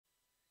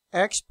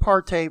Ex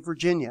Parte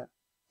Virginia,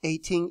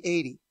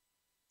 1880.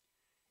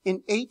 In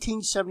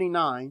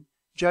 1879,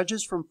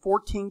 judges from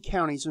 14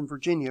 counties in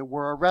Virginia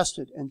were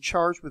arrested and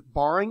charged with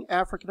barring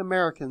African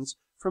Americans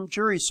from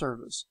jury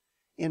service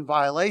in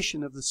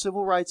violation of the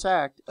Civil Rights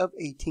Act of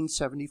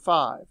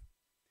 1875.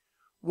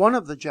 One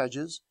of the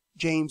judges,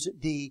 James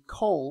D.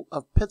 Cole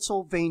of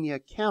Pittsylvania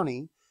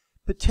County,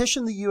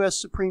 petitioned the U.S.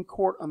 Supreme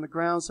Court on the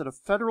grounds that a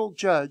federal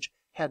judge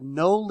had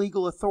no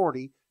legal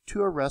authority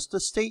to arrest a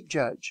state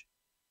judge.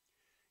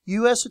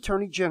 U.S.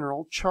 Attorney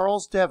General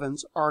Charles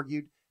Devens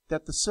argued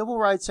that the Civil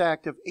Rights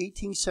Act of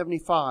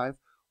 1875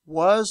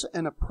 was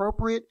an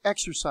appropriate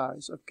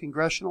exercise of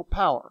congressional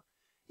power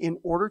in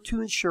order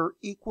to ensure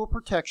equal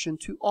protection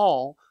to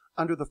all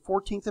under the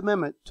 14th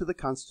Amendment to the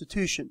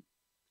Constitution.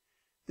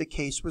 The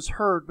case was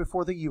heard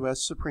before the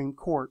U.S. Supreme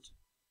Court.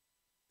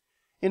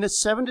 In a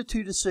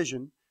 7-2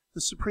 decision,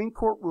 the Supreme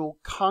Court ruled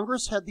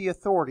Congress had the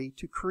authority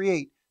to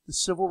create the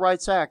Civil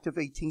Rights Act of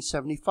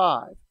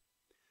 1875.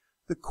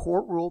 The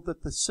court ruled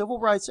that the Civil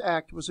Rights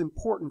Act was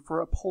important for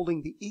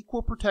upholding the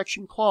Equal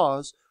Protection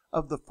Clause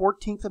of the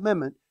 14th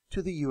Amendment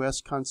to the U.S.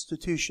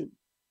 Constitution.